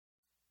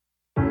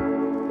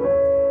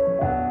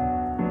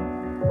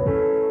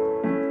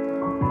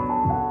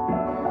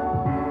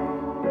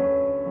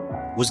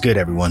What's good,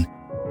 everyone?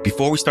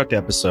 Before we start the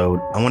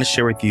episode, I want to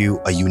share with you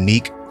a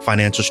unique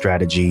financial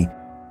strategy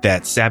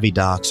that Savvy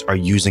Docs are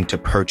using to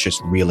purchase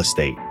real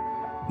estate.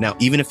 Now,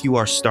 even if you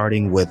are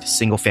starting with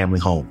single family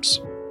homes,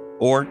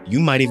 or you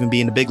might even be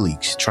in the big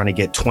leagues trying to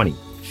get 20,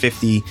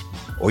 50,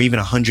 or even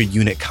 100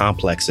 unit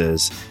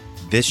complexes,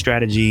 this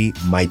strategy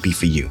might be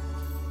for you.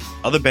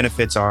 Other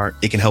benefits are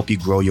it can help you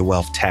grow your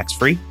wealth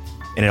tax-free,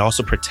 and it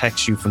also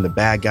protects you from the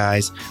bad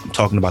guys. I'm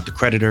talking about the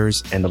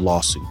creditors and the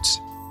lawsuits.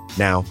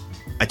 Now,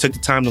 I took the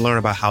time to learn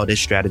about how this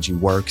strategy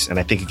works, and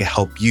I think it can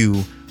help you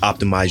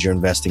optimize your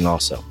investing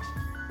also.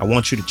 I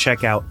want you to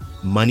check out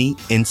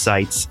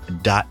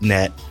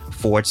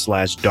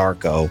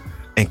moneyinsights.net/Darko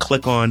and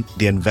click on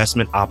the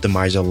Investment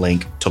Optimizer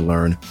link to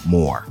learn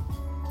more.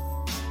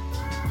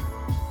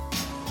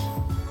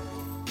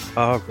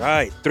 All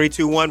right, 3,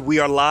 2, 1, we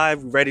are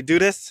live. Ready to do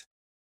this?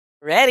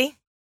 Ready.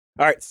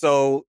 All right,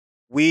 so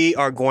we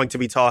are going to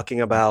be talking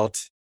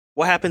about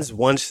what happens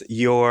once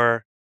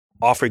your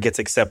offer gets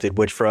accepted,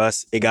 which for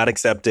us, it got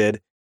accepted.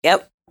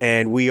 Yep.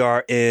 And we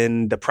are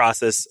in the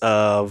process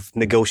of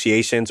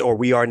negotiations, or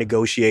we are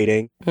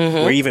negotiating. Mm-hmm.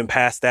 We're even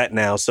past that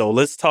now. So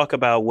let's talk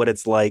about what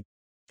it's like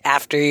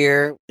after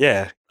your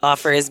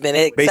offer has been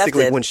accepted.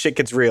 Basically, when shit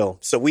gets real.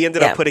 So we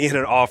ended up putting in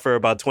an offer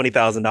about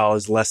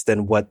 $20,000 less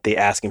than what the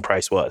asking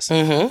price was.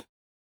 Mm-hmm.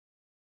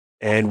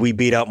 And we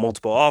beat out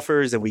multiple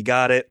offers and we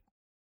got it.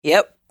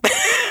 Yep.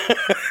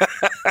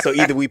 So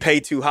either we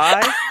paid too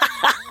high,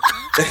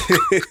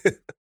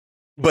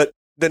 but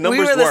the numbers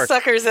work. We were the work.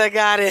 suckers that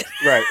got it.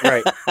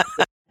 Right.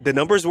 The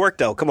numbers work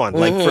though. Come on,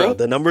 like for real.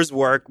 The numbers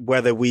work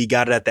whether we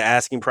got it at the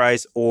asking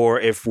price or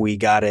if we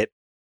got it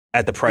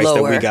at the price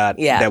lower. That we got,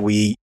 that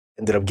we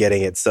ended up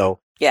getting it. So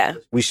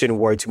we shouldn't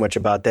worry too much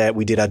about that.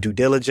 We did our due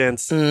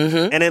diligence.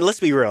 Mm-hmm. And then let's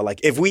be real. Like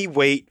if we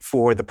wait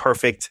for the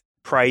perfect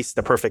price,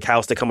 the perfect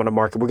house to come on the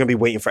market, we're going to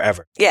be waiting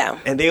forever. Yeah.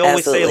 And they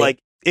always say like,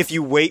 if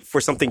you wait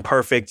for something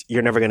perfect,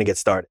 you're never going to get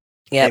started.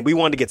 Yeah. And we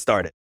wanted to get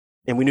started.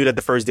 And we knew that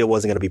the first deal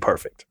wasn't going to be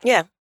perfect.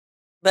 Yeah.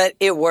 But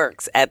it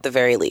works at the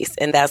very least.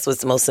 And that's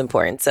what's most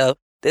important. So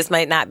this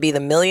might not be the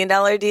 $1 million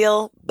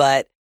deal,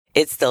 but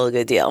it's still a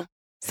good deal.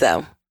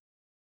 So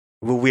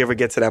will we ever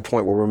get to that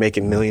point where we're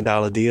making $1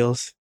 million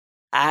deals?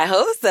 I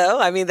hope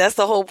so. I mean, that's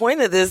the whole point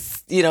of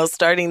this,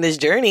 starting this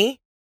journey.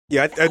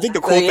 Yeah, I think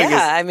the cool thing is...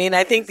 I mean,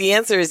 I think the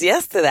answer is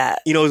yes to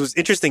that. It was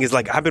interesting is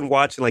like, I've been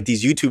watching like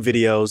these YouTube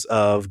videos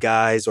of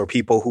guys or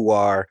people who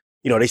are,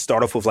 they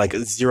start off with like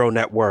zero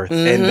net worth.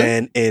 Mm-hmm. And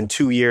then in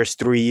 2 years,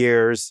 3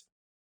 years,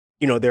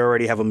 they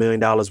already have $1 million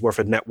worth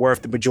of net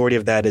worth. The majority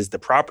of that is the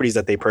properties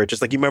that they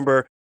purchased. Like you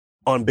remember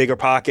on Bigger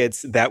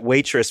Pockets, that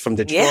waitress from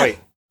Detroit.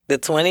 Yeah. The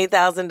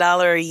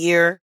 $20,000 a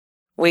year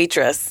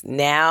waitress,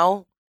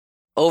 now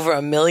over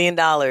 $1 million.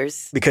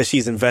 Because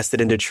she's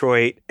invested in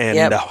Detroit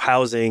and the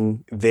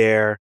housing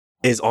there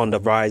is on the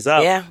rise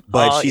up. Yeah.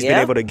 But she's been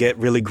able to get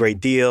really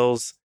great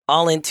deals.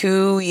 All in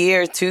 2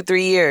 years,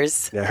 3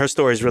 years. Yeah, her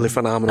story is really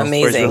phenomenal.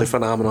 Amazing. Her story is really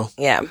phenomenal.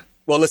 Yeah.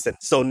 Well, listen,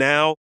 so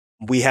now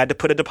we had to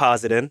put a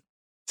deposit in.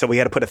 So we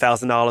had to put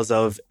 $1,000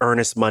 of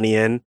earnest money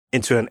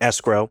into an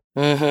escrow.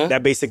 Mm-hmm.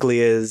 That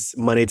basically is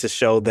money to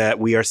show that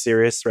we are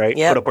serious, right?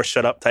 Yep. Put up or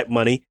shut up type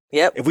money.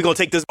 Yep. If we're going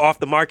to take this off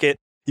the market,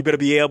 you better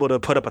be able to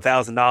put up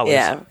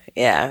 $1,000.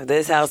 Yeah.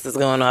 This house is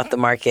going off the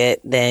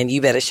market, then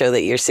you better show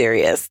that you're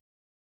serious.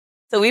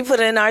 So we put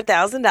in our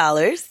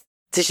 $1,000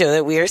 to show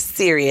that we are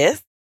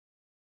serious.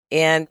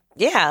 And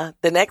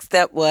the next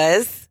step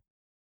was...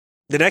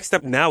 The next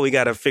step now, we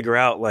got to figure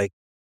out like,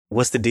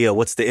 what's the deal?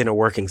 What's the inner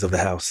workings of the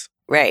house?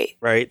 Right.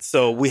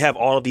 So we have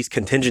all of these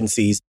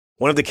contingencies.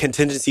 One of the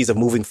contingencies of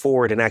moving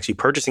forward and actually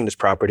purchasing this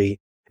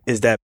property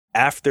is that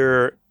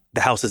after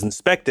the house is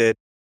inspected,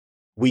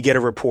 we get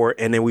a report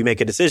and then we make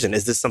a decision.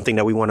 Is this something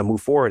that we want to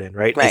move forward in,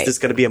 right? Is this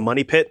going to be a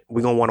money pit?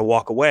 We're going to want to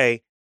walk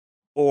away.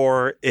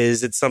 Or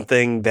is it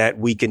something that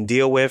we can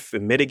deal with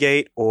and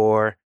mitigate?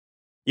 Or,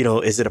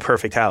 is it a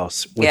perfect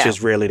house, which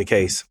is rarely the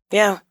case?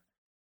 Yeah.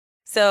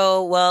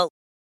 So,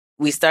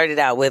 we started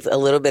out with a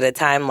little bit of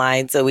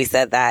timeline. So we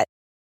said that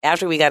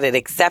after we got it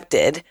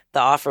accepted, the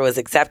offer was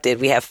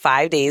accepted, we have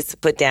 5 days to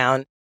put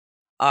down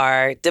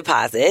our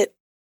deposit,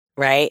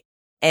 right?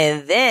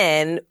 And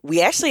then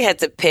we actually had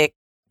to pick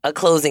a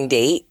closing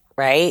date,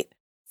 right?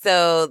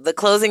 So the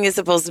closing is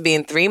supposed to be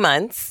in 3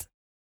 months.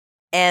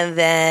 And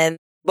then,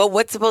 but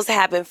what's supposed to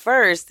happen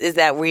first is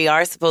that we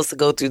are supposed to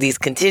go through these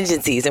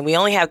contingencies, and we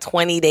only have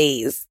 20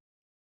 days.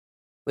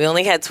 We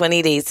only had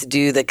 20 days to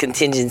do the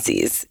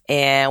contingencies.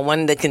 And one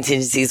of the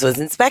contingencies was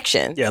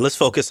inspection. Yeah, let's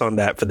focus on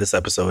that for this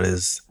episode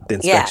is the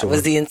inspection. Yeah, it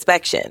was the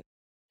inspection.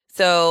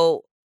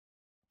 So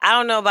I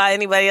don't know about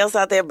anybody else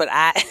out there, but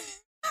I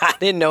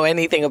didn't know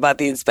anything about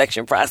the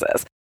inspection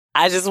process.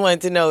 I just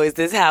wanted to know, is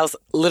this house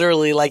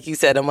literally, like you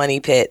said, a money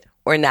pit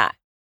or not?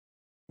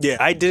 Yeah,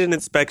 I did an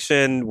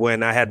inspection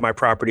when I had my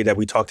property that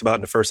we talked about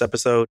in the first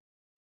episode.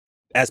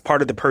 As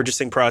part of the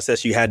purchasing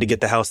process, you had to get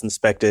the house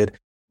inspected.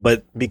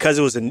 But because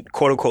it was a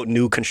quote unquote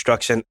new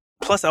construction,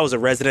 plus I was a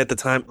resident at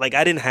the time, like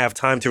I didn't have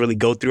time to really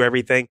go through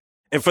everything.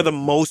 And for the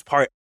most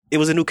part, it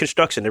was a new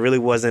construction. There really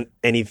wasn't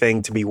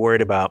anything to be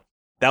worried about.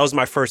 That was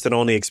my first and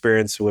only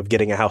experience with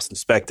getting a house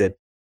inspected.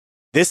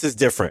 This is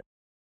different,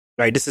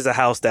 right? This is a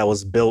house that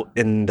was built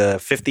in the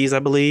 50s, I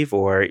believe,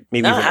 or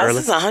maybe No, even the house early.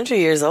 is 100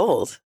 years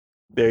old.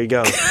 There you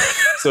go.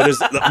 So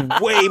there's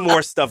way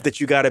more stuff that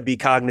you got to be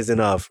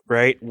cognizant of,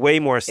 right? Way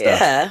more stuff,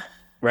 Yeah.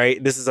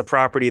 right? This is a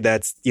property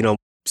that's,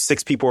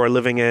 6 people are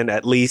living in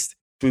at least.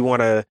 We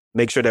want to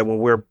make sure that when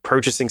we're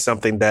purchasing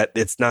something that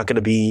it's not going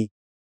to be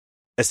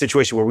a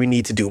situation where we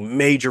need to do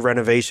major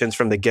renovations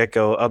from the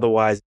get-go.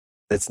 Otherwise,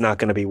 it's not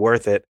going to be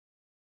worth it.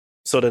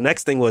 So the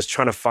next thing was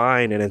trying to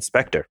find an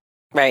inspector.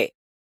 Right.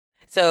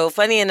 So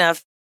funny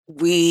enough,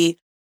 we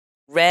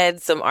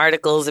read some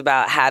articles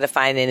about how to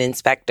find an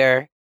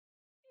inspector,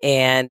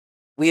 and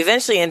we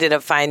eventually ended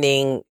up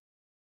finding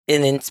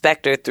an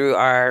inspector through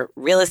our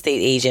real estate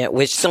agent,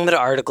 which some of the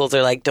articles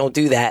are like, don't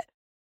do that.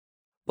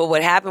 But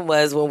what happened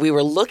was when we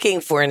were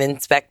looking for an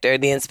inspector,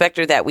 the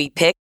inspector that we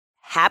picked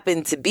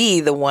happened to be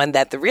the one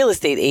that the real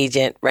estate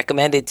agent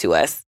recommended to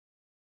us.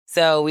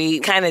 So we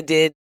kind of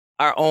did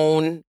our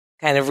own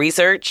kind of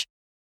research,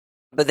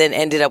 but then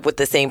ended up with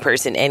the same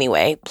person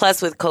anyway.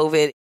 Plus with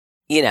COVID,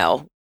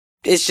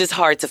 it's just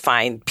hard to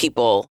find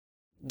people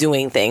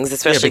doing things,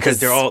 especially because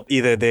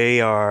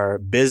they are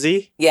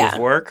busy with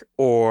work,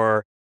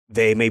 or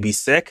they may be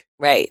sick.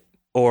 Right.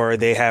 Or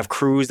they have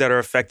crews that are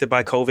affected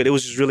by COVID. It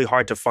was just really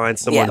hard to find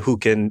someone who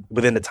can,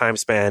 within the time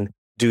span,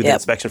 do the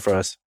inspection for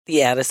us.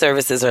 Yeah, the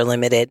services are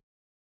limited.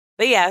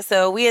 But yeah,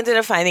 so we ended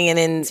up finding an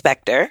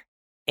inspector.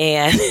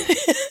 And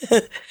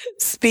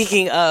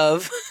speaking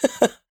of,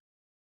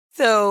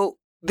 so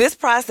this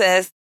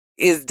process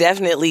is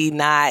definitely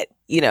not,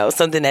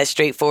 something that's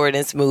straightforward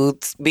and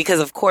smooth.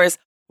 Because, of course,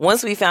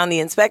 once we found the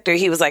inspector,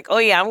 he was like, oh,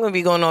 yeah, I'm going to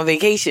be going on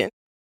vacation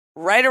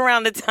right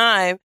around the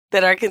time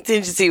that our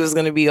contingency was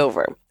going to be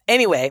over.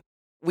 Anyway,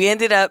 we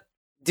ended up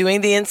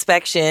doing the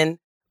inspection,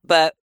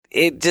 but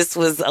it just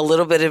was a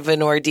little bit of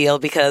an ordeal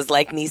because,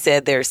 like Nee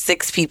said, there are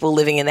 6 people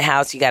living in the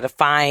house. You got to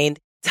find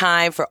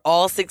time for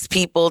all 6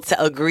 people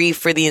to agree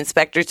for the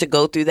inspector to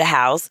go through the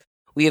house.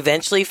 We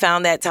eventually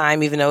found that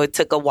time, even though it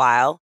took a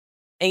while.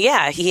 And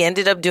yeah, he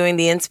ended up doing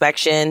the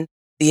inspection.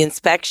 The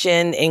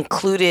inspection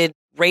included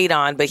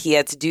radon, but he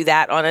had to do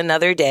that on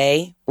another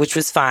day, which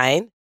was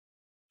fine.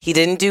 He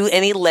didn't do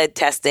any lead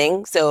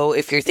testing. So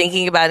if you're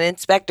thinking about an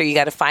inspector, you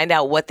got to find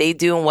out what they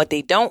do and what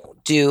they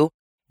don't do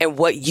and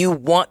what you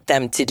want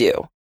them to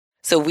do.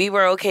 So we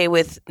were okay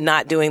with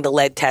not doing the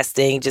lead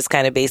testing, just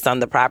kind of based on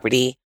the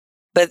property.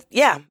 But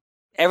yeah,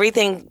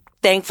 everything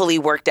thankfully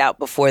worked out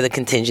before the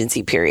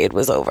contingency period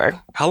was over.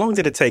 How long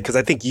did it take? Because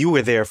I think you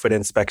were there for the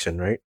inspection,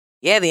 right?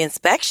 Yeah, the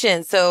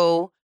inspection.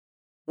 So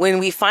when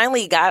we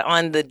finally got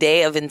on the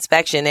day of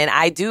inspection, and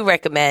I do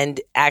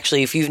recommend,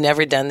 actually, if you've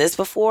never done this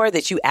before,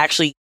 that you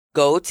actually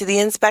go to the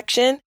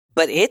inspection,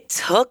 but it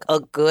took a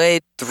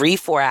good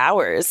 3-4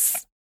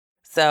 hours.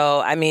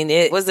 So, I mean,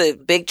 it was a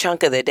big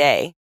chunk of the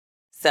day.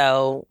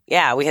 So,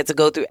 yeah, we had to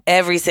go through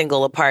every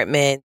single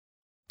apartment.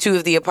 2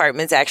 of the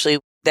apartments actually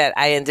that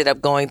I ended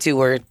up going to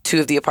were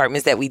 2 of the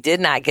apartments that we did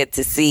not get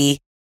to see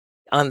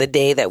on the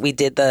day that we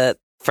did the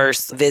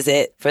first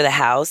visit for the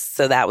house.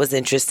 So that was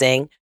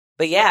interesting.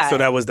 But yeah. So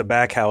that was the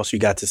back house you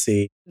got to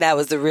see. That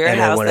was the rear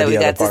house that we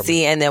got to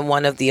see, and then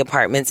one of the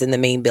apartments in the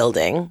main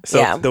building. So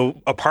the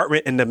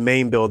apartment in the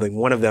main building,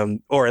 one of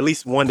them, or at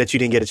least one that you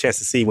didn't get a chance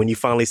to see, when you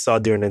finally saw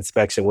during the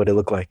inspection, what did it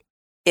look like?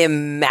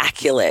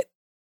 Immaculate.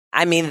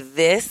 I mean,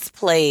 this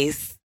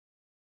place,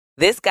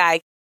 this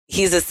guy,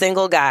 he's a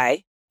single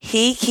guy.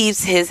 He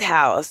keeps his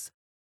house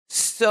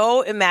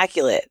so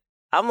immaculate.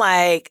 I'm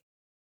like,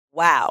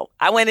 wow.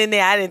 I went in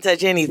there, I didn't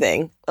touch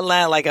anything.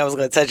 Not like I was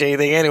going to touch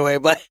anything anyway,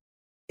 but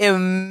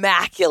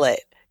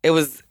immaculate. It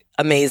was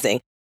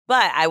amazing.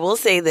 But I will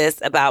say this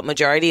about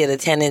majority of the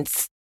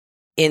tenants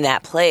in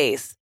that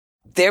place.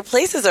 Their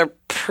places are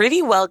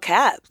pretty well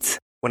kept.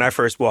 When I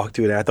first walked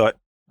through there, I thought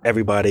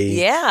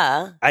everybody,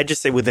 I'd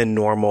just say within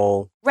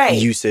normal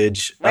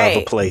usage of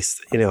a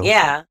place,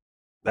 Yeah.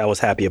 I was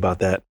happy about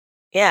that.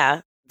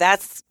 Yeah.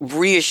 That's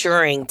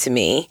reassuring to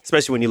me.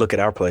 Especially when you look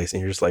at our place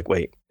and you're just like,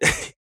 wait,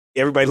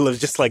 everybody lives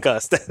just like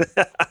us.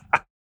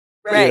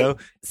 Right.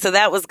 So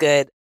that was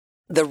good.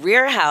 The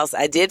rear house,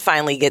 I did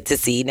finally get to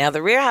see. Now,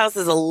 the rear house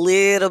is a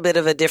little bit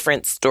of a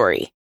different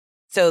story.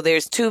 So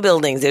there's 2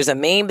 buildings. There's a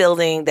main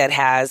building that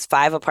has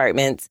 5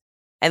 apartments.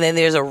 And then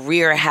there's a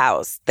rear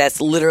house that's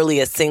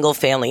literally a single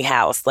family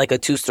house, like a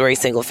 2-story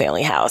single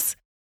family house.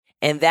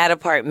 And that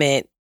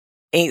apartment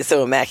ain't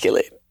so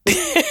immaculate.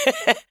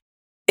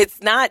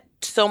 It's not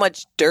so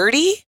much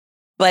dirty,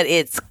 but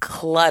it's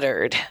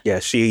cluttered. Yeah,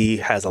 she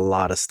has a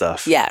lot of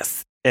stuff.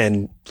 Yes.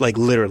 And like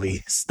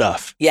literally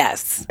stuff.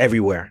 Yes.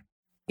 Everywhere.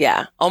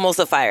 Yeah. Almost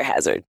a fire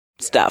hazard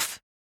stuff.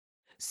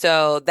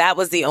 So that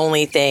was the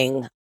only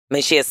thing. I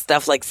mean, she has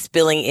stuff like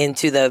spilling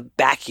into the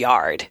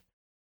backyard.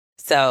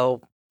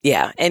 So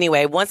yeah.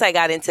 Anyway, once I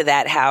got into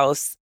that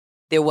house,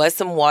 there was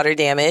some water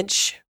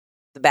damage.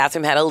 The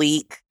bathroom had a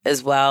leak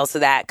as well. So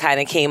that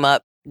kind of came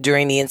up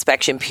during the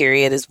inspection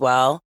period as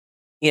well.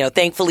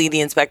 Thankfully,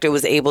 the inspector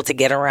was able to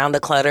get around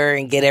the clutter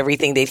and get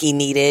everything that he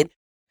needed.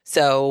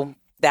 So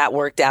that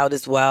worked out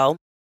as well.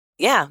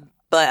 Yeah.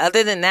 But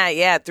other than that,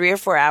 yeah, 3 or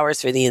 4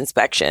 hours for the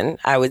inspection,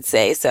 I would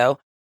say. So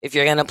if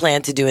you're going to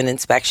plan to do an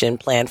inspection,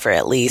 plan for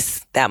at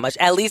least that much,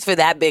 at least for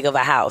that big of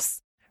a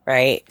house,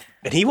 right?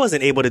 And he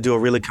wasn't able to do a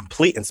really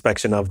complete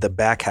inspection of the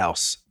back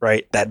house,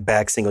 right? That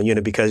back single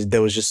unit, because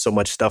there was just so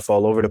much stuff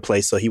all over the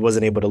place. So he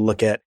wasn't able to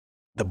look at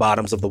the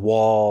bottoms of the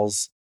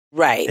walls.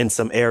 Right. In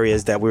some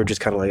areas that we were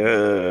just kind of like,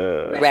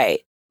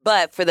 Right.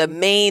 But for the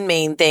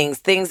main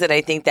things that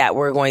I think that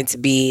were going to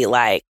be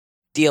like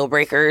deal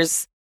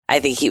breakers, I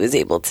think he was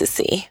able to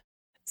see.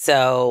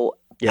 So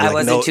yeah, I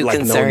wasn't too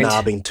concerned. No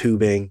knobbing,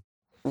 tubing,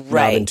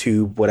 right? Knobbing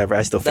tube, whatever.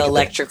 I still the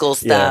electrical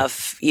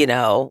stuff, you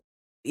know,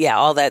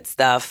 all that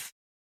stuff,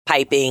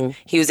 piping.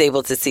 He was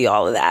able to see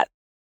all of that.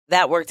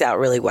 That worked out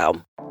really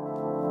well.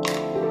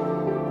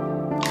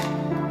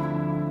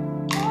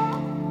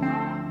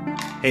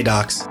 Hey,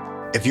 docs,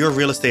 if you're a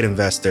real estate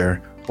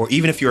investor, or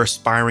even if you're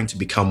aspiring to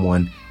become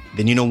one,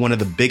 then you know one of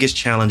the biggest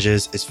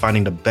challenges is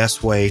finding the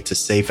best way to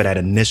save for that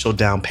initial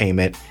down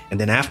payment, and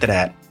then after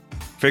that,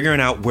 figuring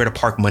out where to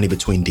park money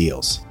between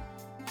deals.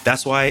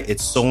 That's why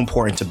it's so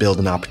important to build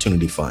an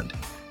opportunity fund.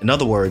 In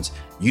other words,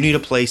 you need a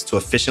place to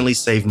efficiently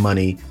save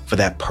money for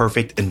that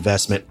perfect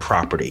investment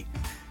property.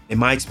 In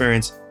my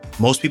experience,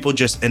 most people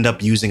just end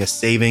up using a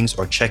savings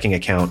or checking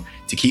account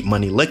to keep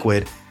money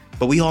liquid,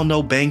 but we all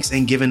know banks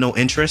ain't giving no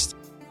interest,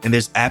 and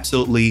there's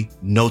absolutely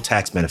no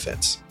tax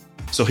benefits.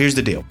 So here's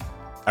the deal.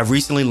 I've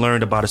recently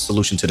learned about a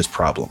solution to this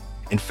problem.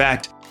 In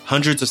fact,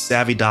 hundreds of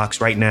savvy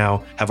docs right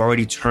now have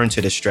already turned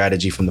to this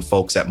strategy from the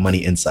folks at Money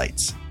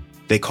Insights.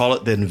 They call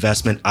it the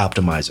Investment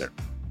Optimizer,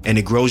 and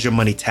it grows your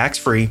money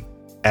tax-free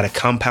at a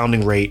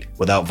compounding rate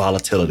without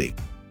volatility.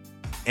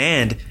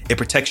 And it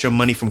protects your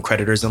money from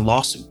creditors and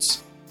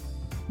lawsuits.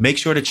 Make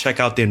sure to check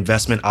out the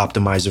Investment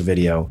Optimizer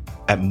video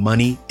at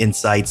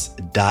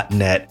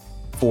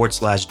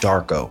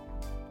moneyinsights.net/Darko,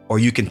 or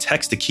you can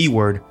text the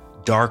keyword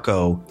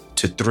Darko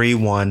to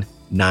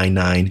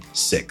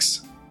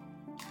 31996.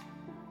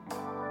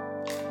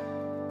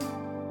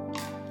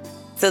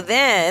 So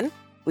then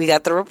we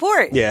got the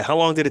report. Yeah. How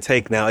long did it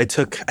take now? It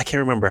took, I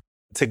can't remember,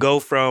 to go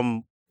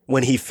from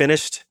when he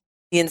finished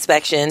the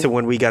inspection to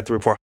when we got the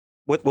report.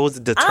 What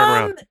was the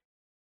turnaround?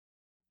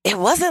 It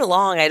wasn't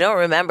long. I don't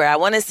remember. I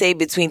want to say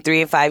between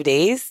 3 and 5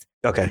 days.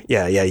 Okay.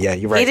 Yeah.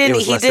 You're right. It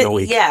was less than a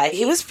week. Yeah.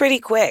 He was pretty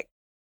quick.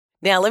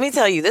 Now, let me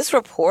tell you, this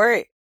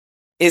report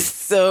is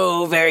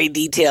so very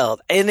detailed,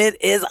 and it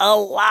is a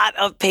lot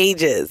of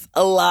pages.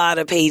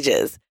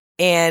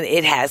 And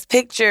it has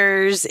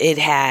pictures. It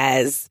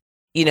has,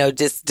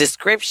 just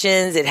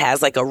descriptions. It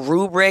has like a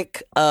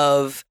rubric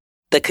of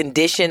the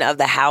condition of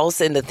the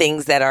house and the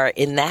things that are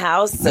in the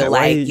house. So,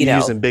 why are you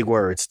using big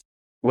words?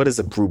 What is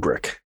a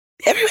rubric?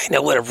 Everybody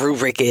know what a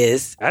rubric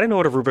is. I didn't know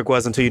what a rubric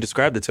was until you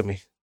described it to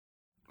me.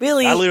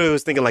 Really? I literally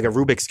was thinking like a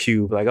Rubik's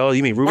Cube. Like, oh,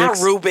 you mean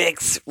Rubik's? Not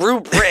Rubik's.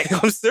 Rubric.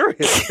 I'm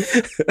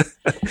serious.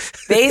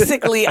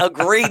 Basically a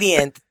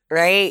gradient,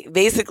 right?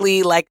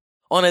 Basically like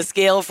on a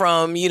scale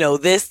from,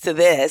 this to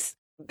this,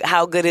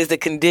 how good is the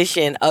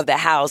condition of the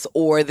house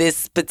or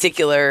this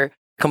particular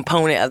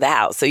component of the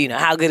house? So,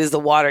 how good is the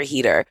water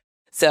heater?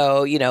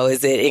 So,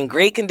 is it in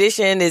great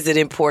condition? Is it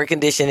in poor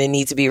condition and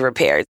needs to be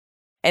repaired?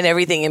 And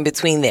everything in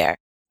between there.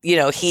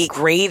 He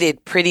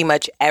graded pretty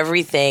much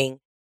everything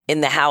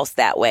in the house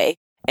that way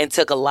and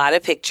took a lot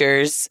of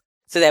pictures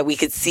so that we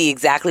could see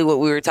exactly what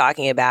we were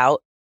talking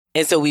about.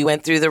 And so we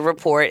went through the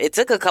report. It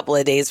took a couple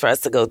of days for us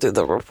to go through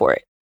the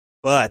report.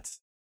 But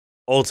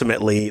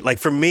ultimately, like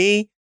for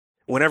me,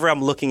 whenever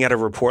I'm looking at a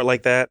report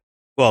like that,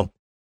 well,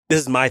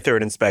 this is my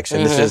third inspection.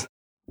 Mm-hmm. This is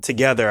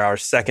together our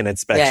second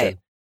inspection. Right.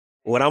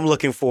 What I'm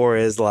looking for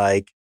is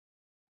like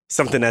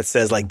something that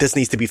says like this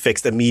needs to be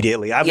fixed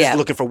immediately. I'm just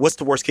looking for what's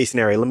the worst case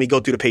scenario. Let me go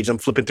through the page. I'm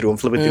flipping through.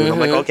 And I'm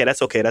like, okay,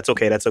 that's okay. That's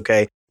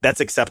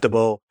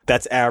acceptable.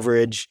 That's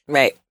average.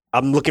 Right.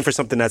 I'm looking for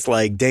something that's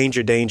like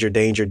danger. Yeah,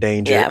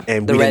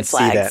 and the we red didn't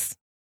flags. see that.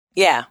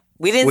 Yeah.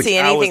 We didn't see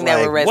anything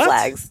that were red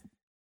flags.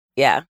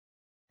 Yeah.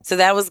 So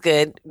that was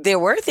good. There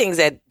were things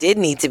that did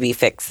need to be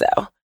fixed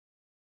though.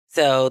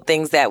 So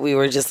things that we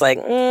were just like,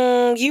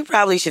 you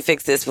probably should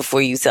fix this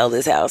before you sell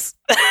this house.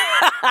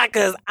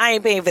 Because I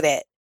ain't paying for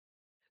that.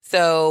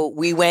 So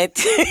we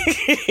went,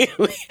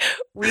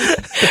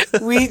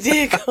 we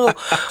did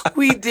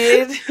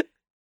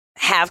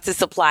have to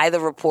supply the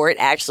report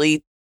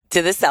actually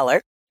to the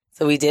seller.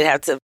 So we did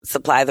have to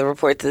supply the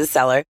report to the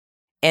seller.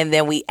 And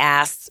then we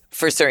asked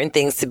for certain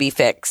things to be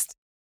fixed.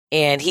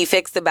 And he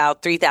fixed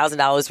about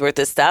 $3,000 worth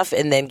of stuff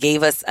and then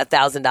gave us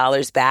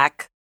 $1,000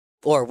 back,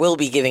 or will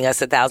be giving us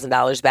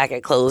 $1,000 back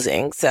at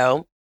closing.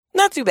 So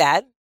not too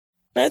bad.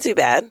 Not too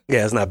bad.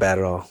 Yeah, it's not bad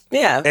at all.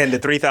 Yeah. And the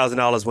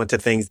 $3,000 went to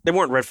things, they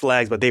weren't red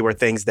flags, but they were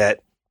things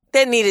that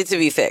needed to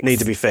be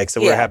fixed.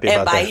 So we're happy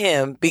about that. And by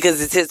him,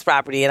 because it's his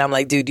property. And I'm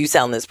like, dude, you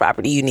selling this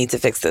property. You need to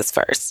fix this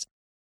first.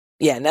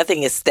 Yeah,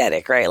 nothing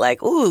aesthetic, right?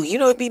 Like, ooh,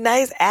 it'd be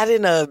nice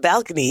adding a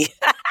balcony.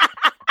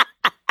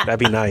 That'd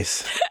be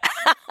nice.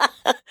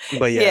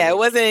 But yeah, it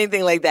wasn't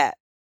anything like that.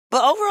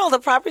 But overall, the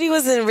property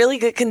was in really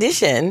good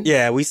condition.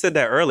 Yeah, we said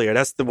that earlier.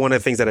 That's one of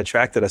the things that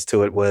attracted us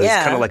to it was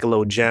kind of like a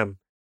little gem.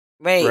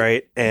 Right.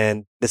 Right.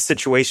 And the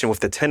situation with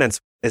the tenants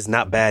is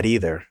not bad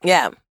either.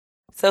 Yeah.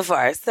 So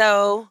far.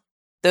 So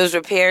those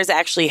repairs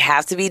actually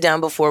have to be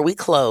done before we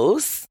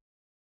close.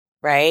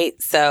 Right.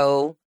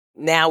 So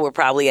now we're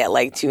probably at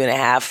like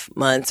 2.5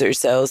 months or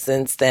so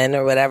since then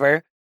or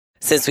whatever,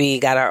 since we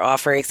got our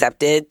offer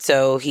accepted.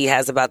 So he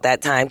has about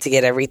that time to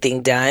get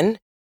everything done.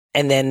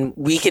 And then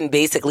we can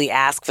basically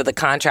ask for the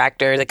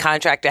contractor. The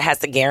contractor has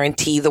to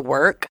guarantee the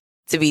work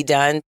to be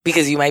done,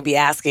 because you might be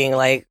asking,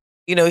 like,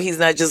 he's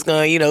not just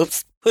going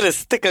to, put a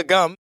stick of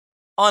gum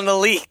on the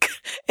leak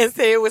and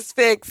say it was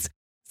fixed.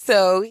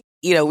 So,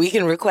 we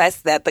can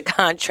request that the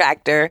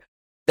contractor,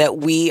 that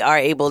we are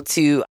able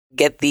to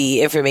get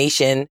the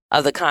information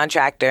of the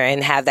contractor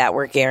and have that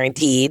work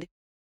guaranteed.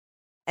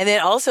 And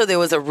then also there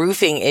was a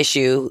roofing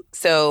issue.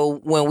 So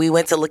when we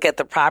went to look at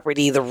the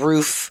property, the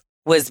roof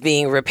was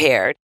being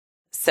repaired.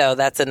 So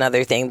that's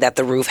another thing, that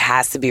the roof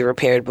has to be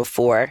repaired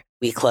before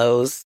we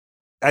close.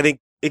 I think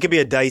it could be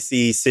a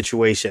dicey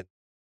situation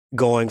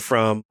going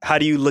from how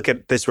do you look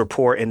at this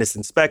report and this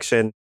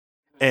inspection,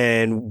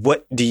 and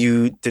what do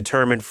you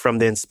determine from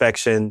the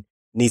inspection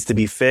needs to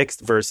be fixed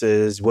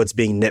versus what's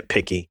being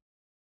nitpicky.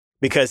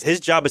 Because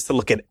his job is to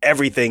look at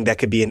everything that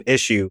could be an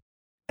issue,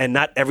 and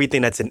not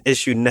everything that's an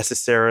issue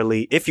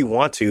necessarily, if you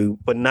want to,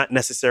 but not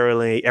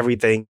necessarily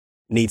everything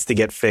needs to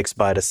get fixed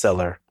by the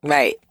seller.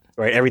 Right.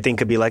 Right. Everything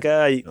could be like,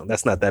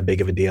 that's not that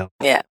big of a deal.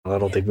 Yeah. I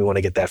don't think we want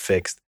to get that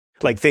fixed.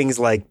 Like things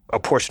like a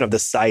portion of the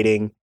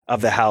siding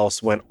of the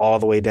house went all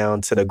the way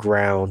down to the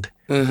ground.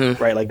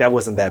 Mm-hmm. Right. Like that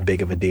wasn't that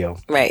big of a deal.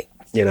 Right.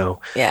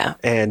 Yeah.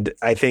 And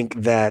I think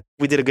that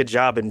we did a good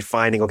job in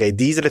finding, okay,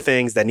 these are the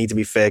things that need to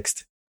be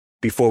fixed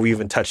before we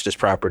even touch this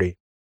property.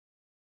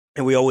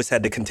 And we always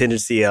had the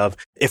contingency of,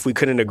 if we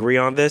couldn't agree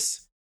on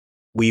this,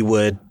 we'd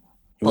walk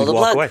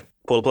away,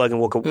 pull the plug and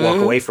walk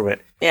away from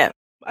it. Yeah.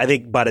 I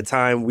think by the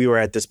time we were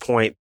at this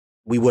point,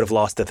 we would have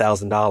lost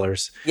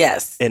 $1,000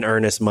 yes. in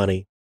earnest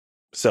money.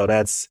 So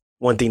that's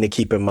one thing to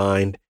keep in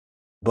mind.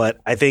 But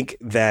I think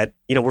that,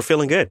 we're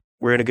feeling good.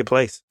 We're in a good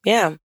place.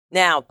 Yeah.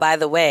 Now, by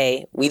the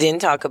way, we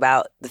didn't talk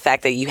about the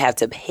fact that you have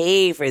to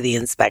pay for the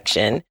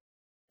inspection.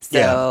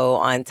 So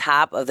on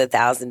top of the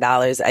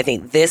 $1,000, I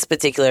think this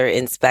particular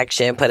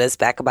inspection put us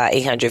back about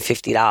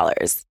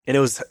 $850. And it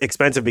was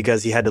expensive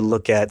because he had to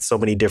look at so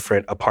many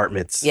different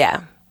apartments.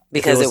 Yeah.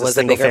 Because it was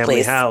a bigger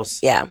place. House.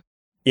 Yeah.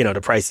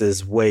 The price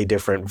is way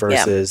different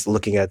versus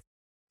looking at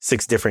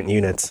 6 different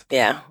units.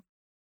 Yeah.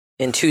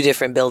 In 2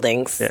 different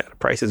buildings. Yeah. The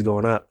price is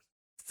going up.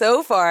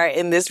 So far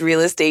in this real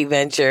estate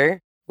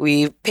venture,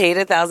 we paid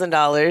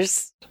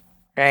 $1,000,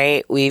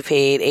 right? We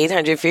paid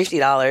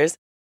 $850.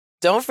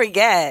 Don't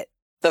forget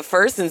the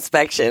first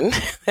inspection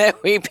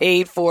that we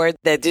paid for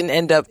that didn't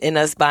end up in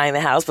us buying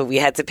the house, but we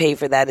had to pay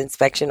for that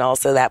inspection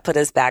also. That put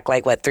us back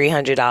like,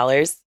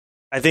 $300?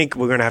 I think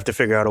we're going to have to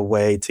figure out a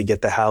way to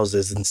get the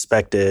houses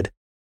inspected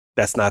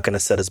that's not going to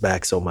set us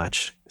back so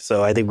much.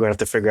 So I think we're going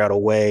to have to figure out a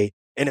way.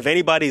 And if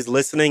anybody's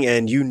listening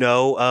and you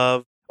know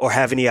of or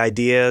have any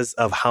ideas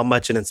of how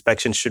much an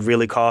inspection should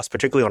really cost,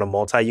 particularly on a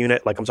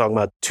multi-unit, like I'm talking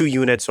about 2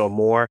 units or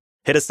more,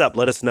 hit us up,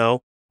 let us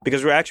know.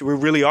 Because we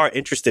really are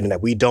interested in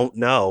that. We don't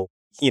know.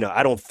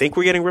 I don't think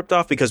we're getting ripped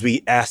off because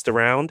we asked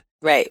around.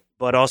 Right.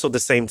 But also at the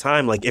same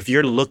time, like if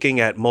you're looking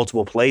at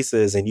multiple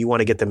places and you want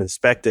to get them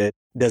inspected,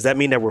 does that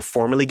mean that we're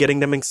formally getting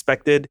them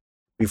inspected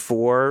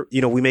before,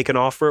 we make an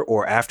offer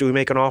or after we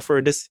make an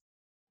offer?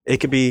 It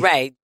could be.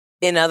 Right.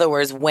 In other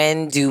words,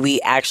 when do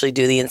we actually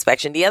do the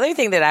inspection? The other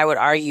thing that I would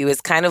argue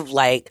is kind of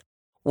like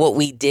what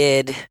we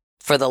did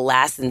for the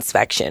last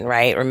inspection,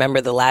 right? Remember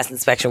the last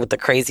inspection with the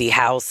crazy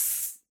house?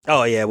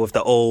 Oh, yeah, with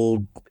the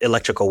old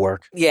electrical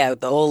work. Yeah,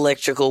 the old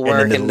electrical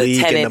work and the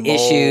tenant and the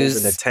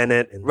issues. And the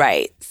tenant.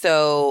 Right.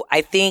 So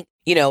I think,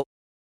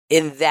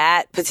 in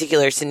that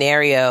particular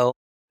scenario,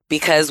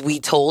 because we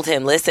told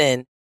him,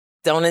 listen,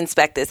 don't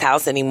inspect this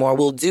house anymore.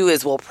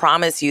 We'll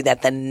promise you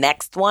that the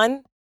next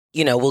one,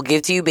 we'll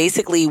give to you.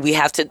 Basically, we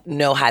have to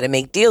know how to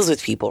make deals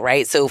with people,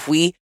 right? So if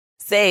we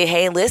say,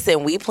 hey,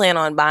 listen, we plan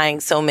on buying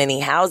so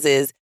many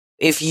houses.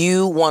 If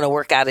you want to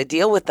work out a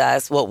deal with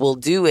us, what we'll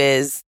do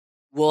is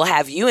we'll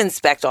have you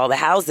inspect all the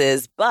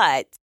houses,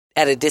 but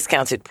at a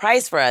discounted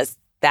price for us,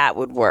 that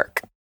would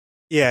work.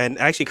 Yeah, and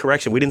actually,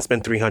 correction, we didn't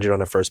spend $300 on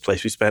the first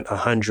place. We spent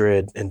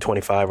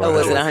 $125. Oh,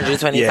 was it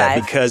 $125? Yeah,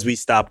 because we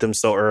stopped him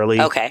so early.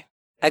 Okay.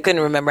 I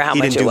couldn't remember how much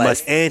it was. He didn't do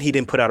much, and he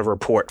didn't put out a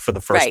report for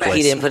the first place. Right,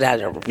 he didn't put out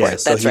a report. Yeah,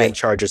 so he didn't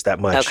charge us that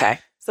much. Okay,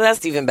 so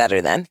that's even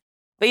better then.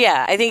 But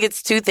yeah, I think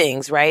it's 2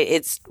 things, right?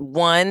 It's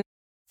 1,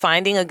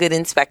 finding a good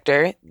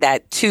inspector.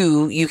 That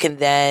 2, you can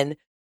then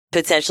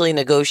potentially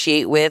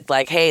negotiate with,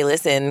 like, hey,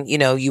 listen, you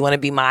want to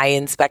be my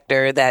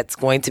inspector that's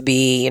going to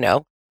be,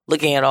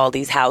 looking at all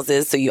these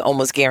houses. So you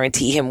almost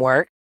guarantee him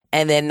work.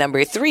 And then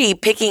number 3,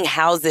 picking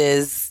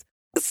houses,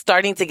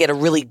 starting to get a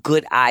really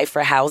good eye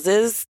for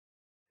houses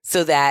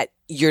so that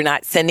you're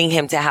not sending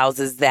him to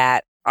houses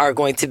that are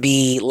going to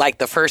be like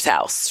the first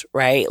house,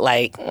 right?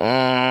 Like,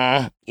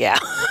 yeah.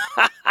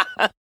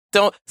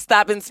 Don't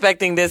stop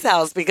inspecting this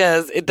house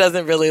because it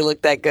doesn't really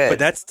look that good. But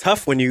that's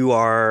tough when you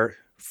are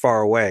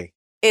far away.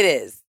 It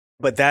is.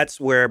 But that's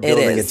where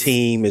building a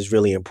team is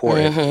really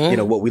important. Mm-hmm. You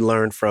know, what we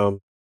learned from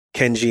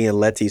Kenji and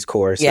Letty's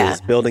course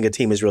is building a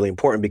team is really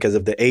important because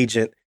of the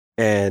agent.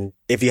 And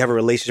if you have a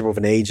relationship with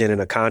an agent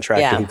and a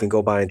contractor who can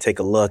go by and take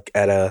a look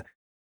at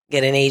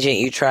get an agent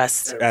you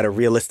trust at a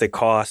realistic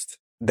cost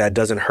that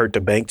doesn't hurt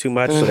the bank too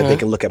much so that they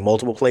can look at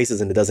multiple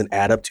places and it doesn't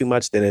add up too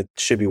much, then it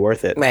should be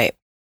worth it. Right.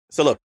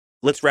 So look,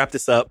 let's wrap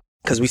this up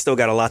because we still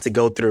got a lot to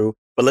go through,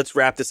 but let's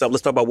wrap this up.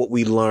 Let's talk about what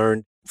we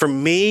learned. For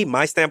me,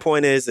 my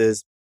standpoint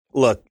is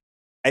look,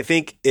 I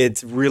think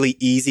it's really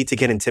easy to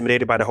get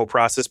intimidated by the whole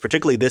process,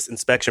 particularly this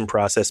inspection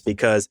process,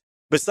 because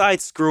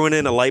besides screwing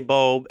in a light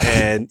bulb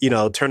and, you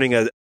know,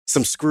 turning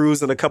some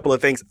screws and a couple of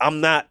things,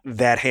 I'm not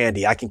that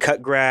handy. I can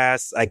cut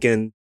grass. I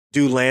can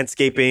do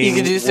landscaping. You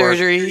can do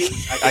surgery.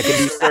 I can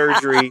do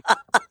surgery,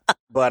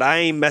 but I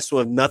ain't messing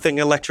with nothing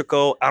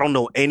electrical. I don't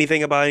know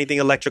anything about anything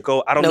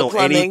electrical. I don't know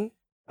plumbing.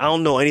 I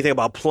don't know anything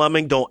about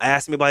plumbing. Don't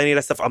ask me about any of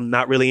that stuff. I'm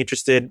not really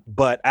interested,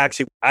 but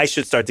actually I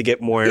should start to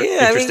get more interested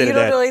in that. You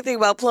don't know anything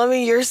about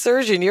plumbing. You're a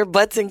surgeon. You're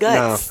butts and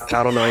guts. No,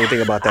 I don't know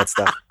anything about that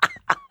stuff.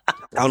 I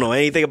don't know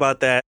anything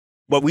about that,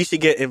 but we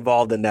should get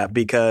involved in that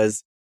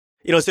because,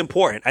 you know, it's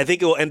important. I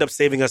think it will end up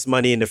saving us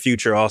money in the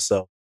future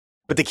also.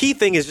 But the key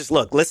thing is just,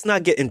 look, let's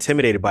not get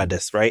intimidated by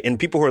this, right? And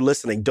people who are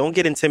listening, don't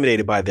get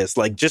intimidated by this.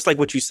 Like, just like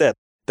what you said,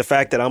 the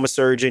fact that I'm a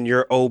surgeon,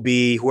 you're OB,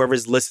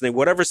 whoever's listening,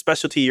 whatever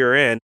specialty you're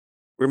in,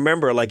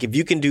 remember, like, if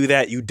you can do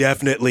that, you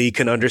definitely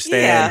can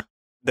understand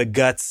the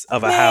guts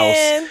of a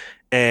house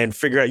and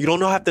figure out, you don't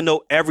have to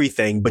know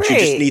everything, but you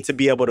just need to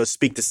be able to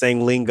speak the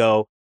same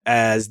lingo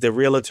as the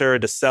realtor,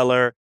 the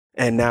seller,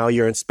 and now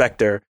your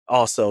inspector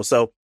also.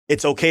 So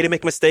it's okay to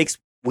make mistakes.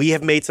 We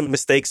have made some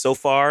mistakes so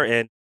far,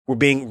 and we're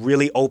being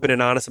really open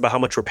and honest about how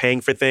much we're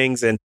paying for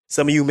things. And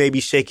some of you may be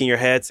shaking your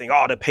head saying,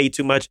 oh, they pay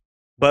too much.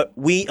 But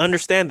we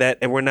understand that,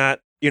 and we're not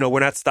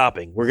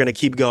stopping. We're going to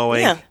keep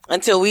going. Yeah,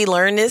 until we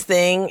learn this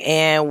thing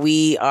and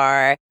we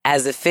are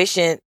as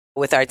efficient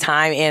with our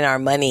time and our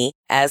money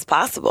as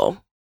possible.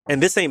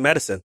 And this ain't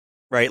medicine,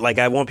 right? Like,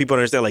 I want people to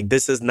understand, like,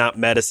 this is not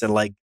medicine.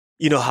 Like,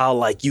 you know how,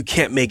 like, you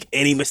can't make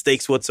any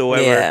mistakes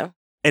whatsoever. Yeah.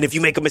 And if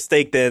you make a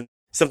mistake, then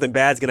something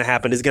bad's going to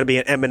happen. There's going to be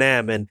an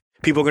M&M, and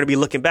people are going to be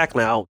looking back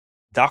now.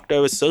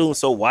 Doctor was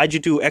so why'd you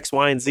do X,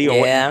 Y, and Z? Or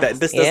what?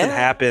 This doesn't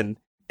happen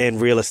in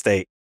real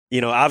estate.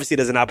 You know, obviously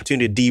there's an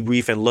opportunity to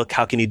debrief and look,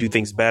 how can you do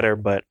things better?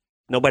 But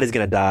nobody's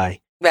going to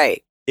die.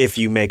 Right. If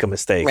you make a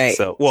mistake. Right.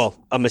 So, well,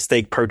 a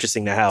mistake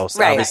purchasing the house,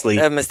 right. obviously.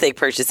 A mistake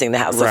purchasing the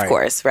house, of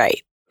course.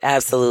 Right.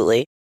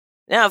 Absolutely.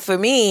 Now, for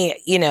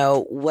me, you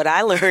know, what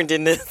I learned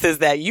in this is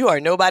that you are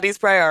nobody's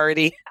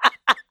priority.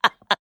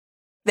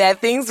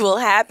 That things will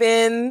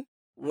happen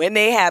when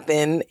they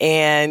happen.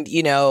 And,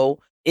 you know,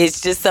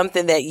 it's just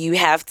something that you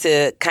have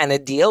to kind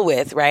of deal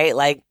with, right?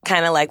 Like,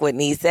 kind of like what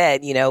Nee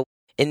said, you know,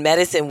 in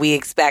medicine, we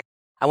expect,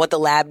 I want the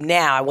lab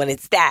now. I want it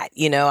stat.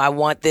 You know, I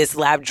want this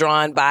lab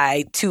drawn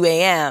by 2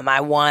 a.m.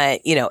 I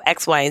want, you know,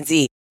 X, Y, and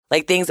Z.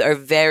 Like, things are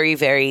very,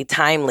 very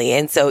timely.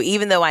 And so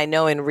even though I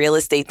know in real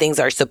estate things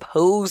are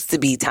supposed to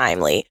be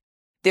timely,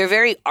 they're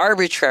very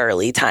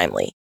arbitrarily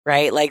timely,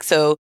 right? Like,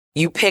 so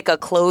you pick a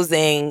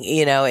closing,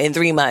 you know, in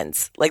 3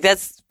 months. Like,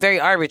 that's very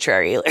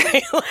arbitrary.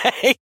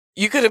 Like,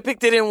 you could have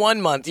picked it in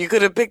 1 month. You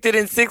could have picked it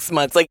in 6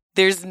 months. Like,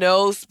 there's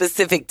no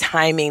specific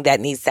timing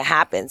that needs to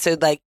happen. So,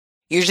 like,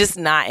 you're just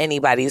not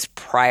anybody's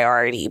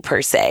priority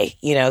per se.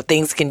 You know,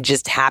 things can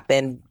just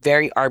happen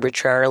very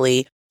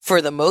arbitrarily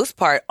for the most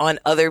part on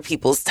other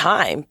people's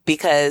time,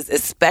 because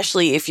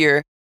especially if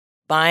you're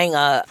buying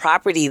a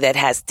property that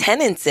has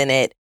tenants in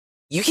it,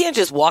 you can't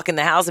just walk in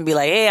the house and be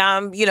like, hey,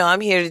 I'm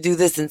here to do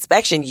this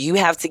inspection. You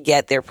have to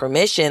get their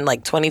permission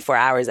like 24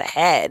 hours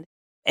ahead.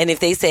 And if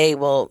they say,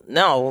 well,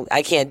 no,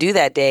 I can't do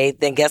that day,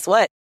 then guess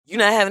what? You're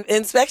not having an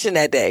inspection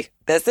that day.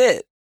 That's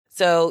it.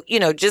 So, you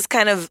know, just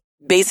kind of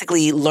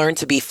basically learn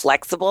to be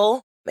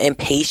flexible and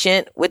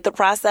patient with the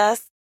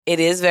process. It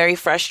is very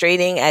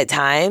frustrating at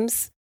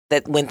times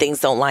that when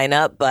things don't line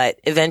up, but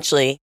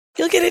eventually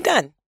you'll get it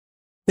done.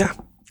 Yeah,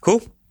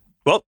 cool.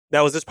 Well,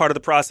 that was this part of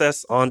the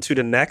process. On to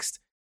the next.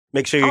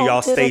 Make sure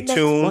y'all stay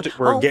tuned.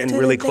 We're getting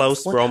really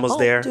close. We're almost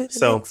there.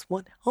 So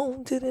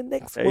on to the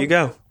next one. There you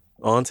go.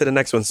 On to the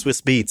next one,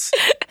 Swiss Beats.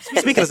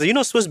 Speaking of that, you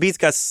know, Swiss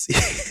Beats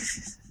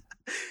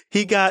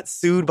he got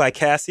sued by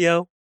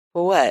Casio.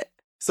 For what?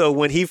 So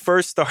when he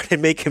first started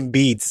making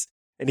beats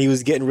and he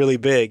was getting really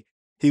big,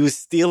 he was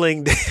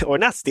stealing, or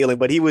not stealing,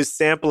 but he was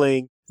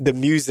sampling the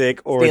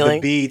music or the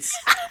beats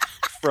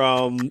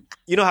from,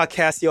 you know how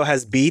Casio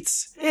has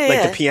beats?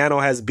 Like the piano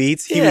has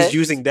beats? He was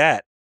using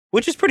that,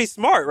 which is pretty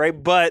smart,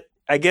 right? But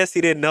I guess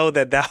he didn't know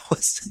that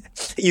was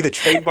either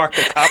trademark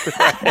or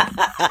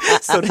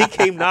copyright. So they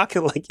came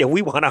knocking like, yeah,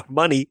 we want our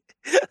money.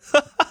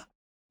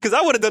 Because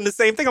I would have done the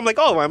same thing. I'm like,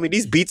 oh, I mean,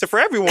 these beats are for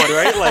everyone,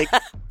 right? Like,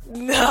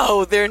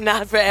 no, they're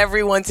not for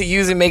everyone to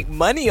use and make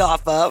money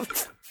off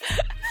of.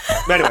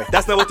 But anyway,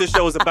 that's not what this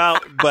show is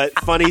about. But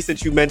funny,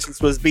 since you mentioned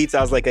Swiss Beats,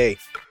 I was like, hey,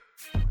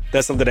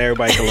 that's something that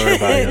everybody can learn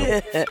about.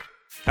 You know?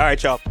 All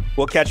right, y'all.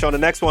 We'll catch you on the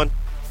next one.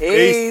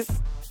 Peace.